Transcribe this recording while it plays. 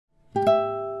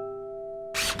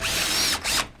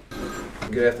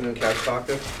Good afternoon, Couch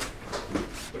Doctor.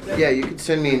 Yeah, you can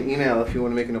send me an email if you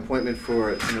want to make an appointment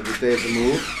for the day of the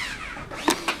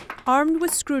move. Armed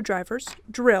with screwdrivers,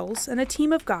 drills, and a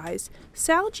team of guys,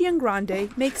 Sal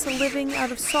Giangrande makes a living out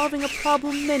of solving a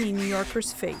problem many New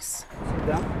Yorkers face.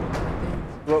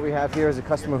 What we have here is a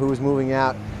customer who was moving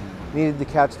out, needed the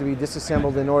couch to be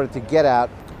disassembled in order to get out.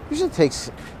 Usually takes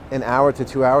an hour to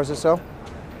 2 hours or so.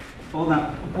 Hold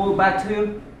on, pull back to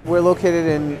you. We're located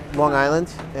in Long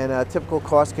Island, and a typical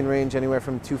cost can range anywhere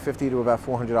from $250 to about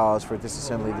 $400 for a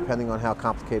disassembly, depending on how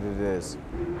complicated it is.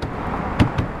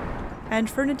 And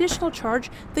for an additional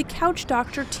charge, the Couch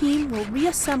Doctor team will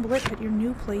reassemble it at your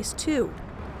new place too.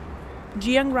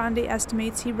 Giangrande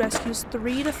estimates he rescues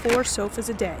 3 to 4 sofas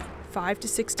a day, 5 to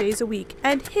 6 days a week,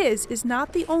 and his is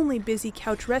not the only busy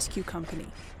couch rescue company.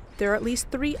 There are at least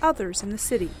 3 others in the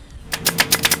city.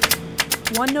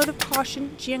 One note of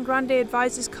caution, Giangrande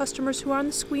advises customers who are on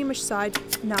the squeamish side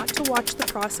not to watch the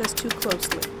process too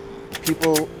closely.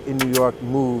 People in New York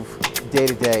move day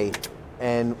to day,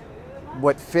 and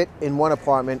what fit in one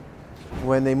apartment,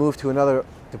 when they move to another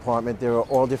department, there are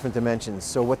all different dimensions.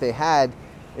 So what they had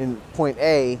in point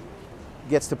A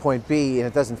gets to point B and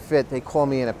it doesn't fit, they call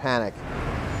me in a panic.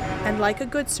 And like a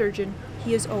good surgeon,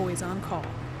 he is always on call.